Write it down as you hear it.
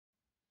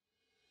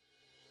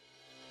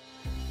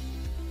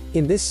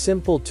In this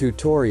simple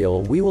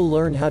tutorial we will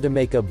learn how to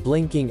make a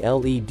blinking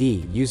LED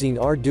using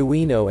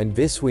Arduino and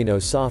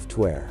Visuino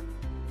software.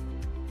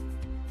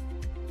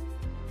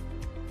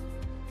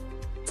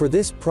 For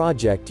this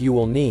project you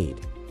will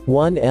need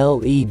 1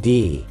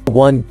 LED,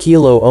 1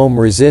 kilo-ohm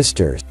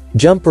resistors,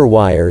 jumper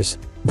wires,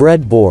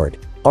 breadboard,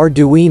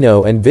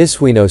 Arduino and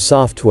Visuino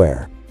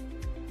software.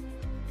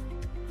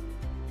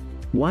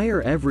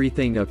 Wire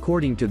everything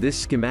according to this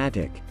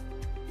schematic.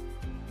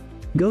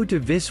 Go to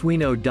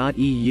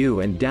visuino.eu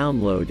and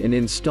download and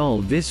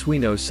install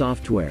Visuino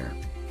software.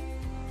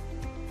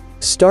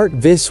 Start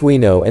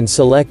Visuino and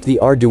select the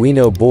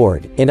Arduino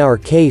board, in our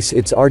case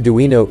it's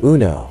Arduino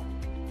Uno.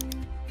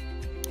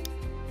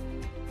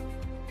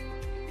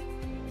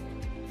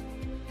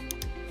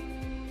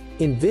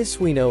 In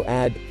Visuino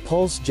add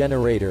pulse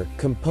generator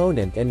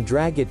component and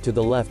drag it to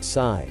the left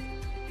side.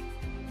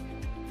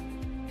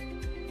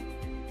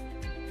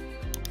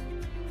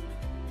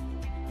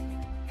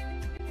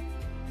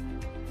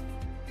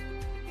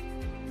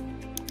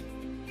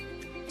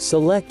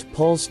 Select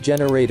Pulse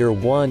Generator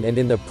 1 and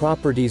in the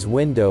Properties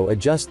window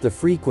adjust the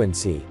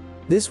frequency.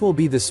 This will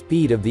be the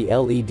speed of the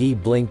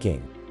LED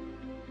blinking.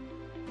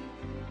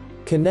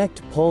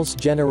 Connect Pulse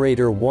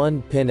Generator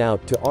 1 pin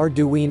out to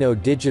Arduino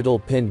Digital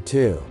pin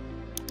 2.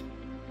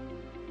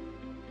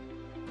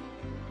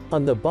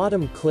 On the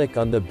bottom click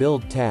on the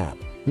Build tab.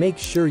 Make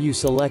sure you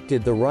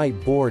selected the right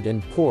board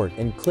and port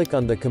and click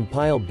on the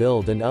Compile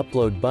Build and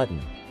Upload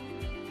button.